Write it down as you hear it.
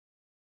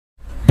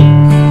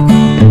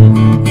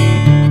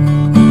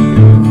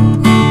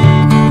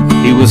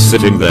was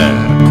sitting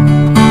there.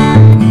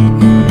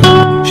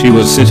 She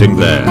was sitting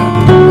there.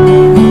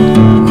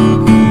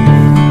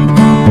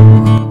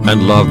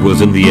 And love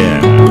was in the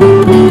air.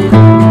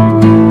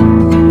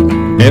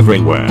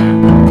 Everywhere.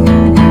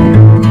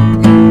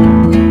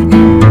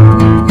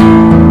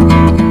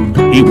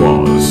 He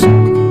was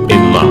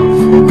in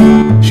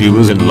love. She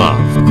was in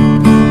love.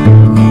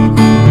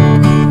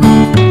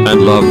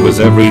 And love was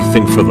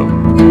everything for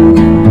them.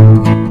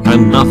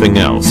 And nothing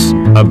else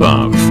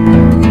above.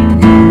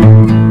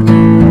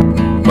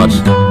 But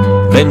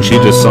then she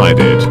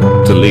decided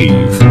to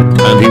leave,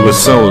 and he was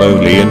so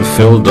lonely and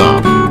filled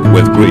up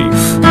with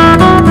grief.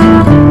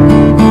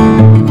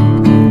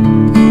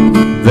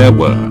 There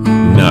were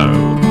no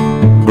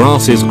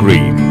grasses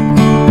green.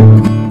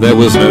 There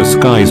was no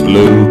skies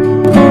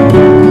blue.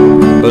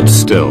 But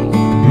still,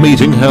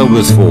 meeting her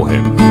was for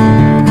him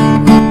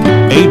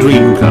a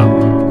dream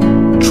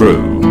come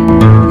true.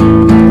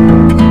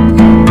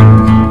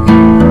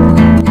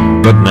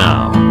 But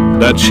now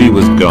that she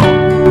was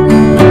gone,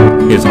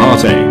 his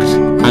heart ached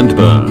and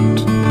burned.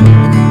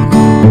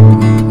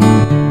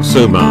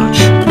 So much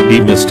he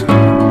missed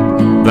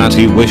her that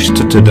he wished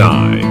to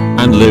die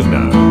and live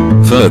no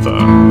further.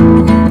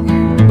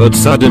 But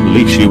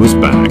suddenly she was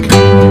back,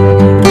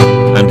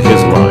 and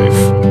his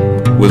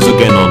life was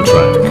again on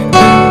track.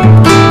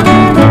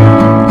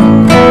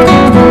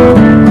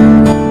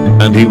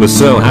 And he was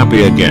so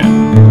happy again,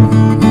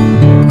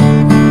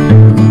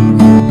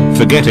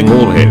 forgetting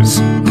all his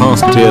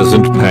past tears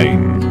and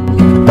pain.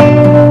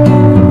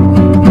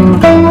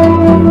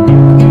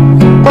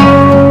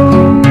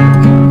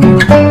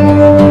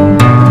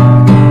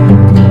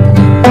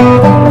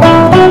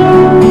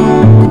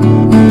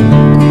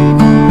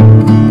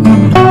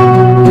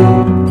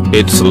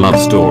 It's a love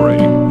story,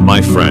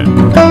 my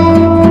friend,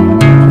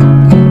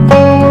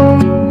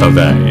 of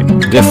a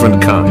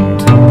different kind.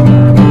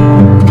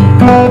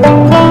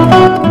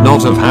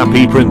 Not of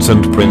happy prince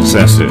and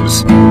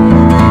princesses,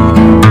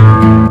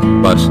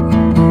 but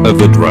of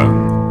the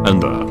drone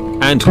and the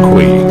ant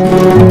queen.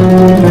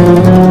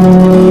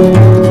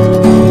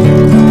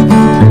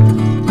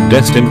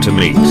 Destined to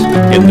meet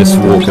in this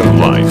walk of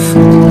life,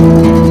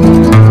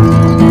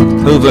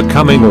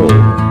 overcoming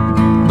all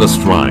the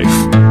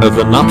strife of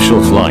the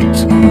nuptial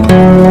flight.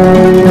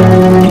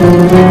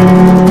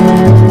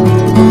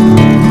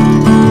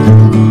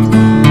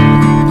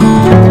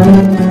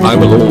 I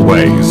will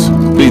always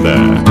be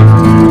there.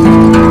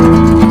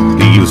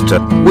 He used to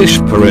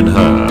whisper in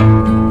her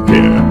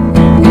ear,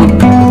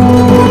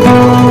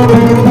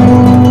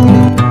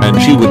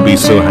 and she would be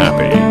so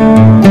happy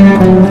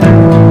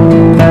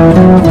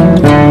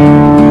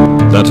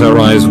that her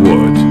eyes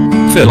would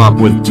fill up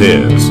with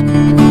tears.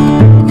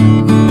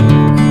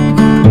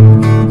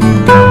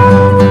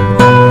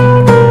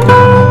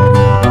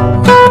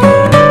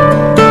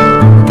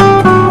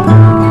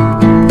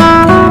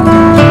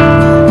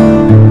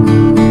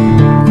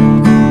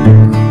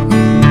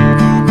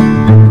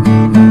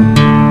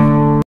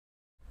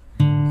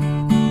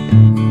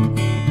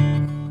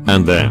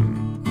 And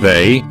then,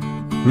 they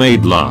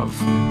made love.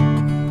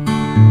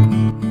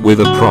 With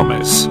a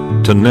promise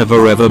to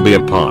never ever be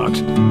apart.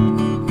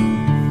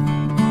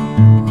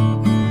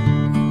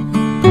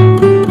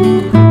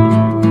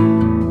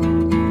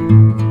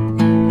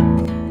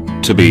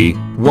 To be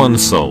one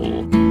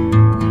soul.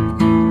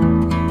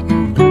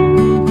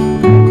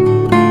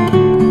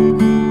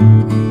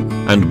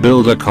 And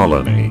build a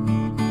colony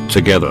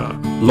together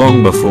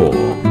long before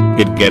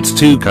it gets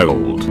too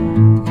cold.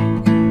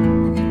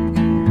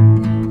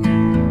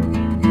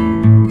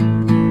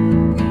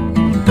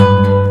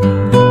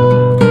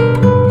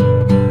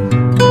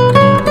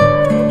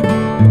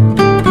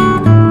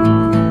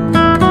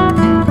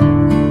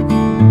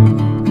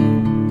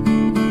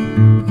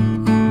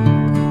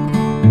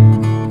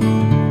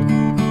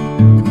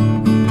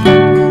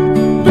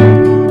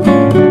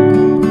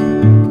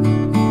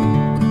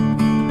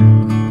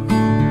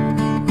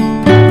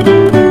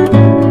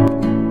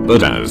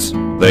 But as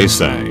they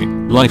say,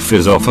 life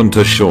is often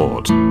too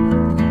short,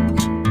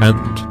 and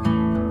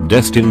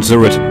destines are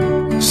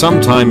written,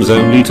 sometimes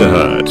only to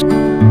hurt.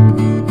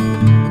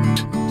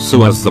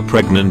 So as the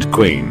pregnant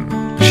queen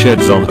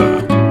sheds on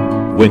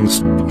her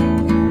wings,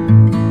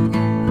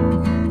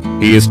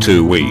 he is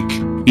too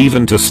weak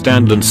even to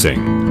stand and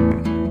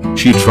sing.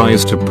 She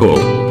tries to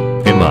pull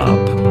him up,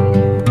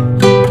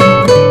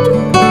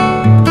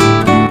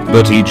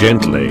 but he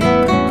gently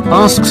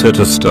asks her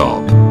to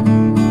stop.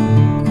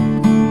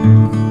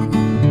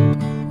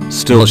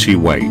 Still she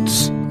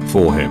waits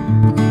for him,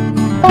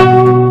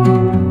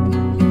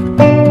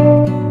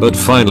 but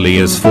finally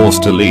is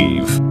forced to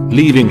leave,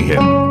 leaving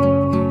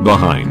him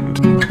behind.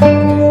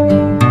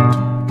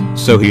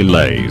 So he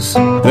lays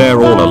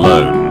there all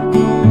alone,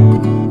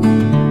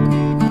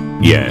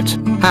 yet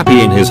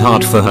happy in his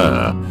heart for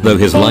her, though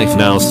his life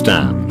now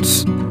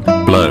stands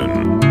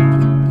blown.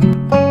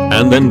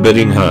 And then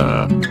bidding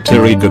her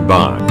teary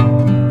goodbye,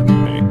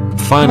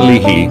 finally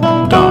he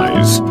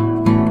dies.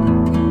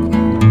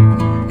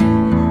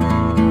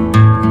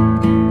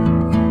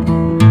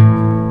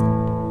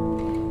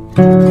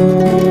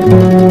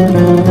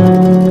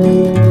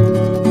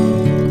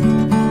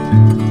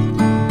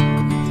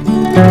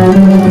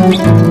 Subtitle.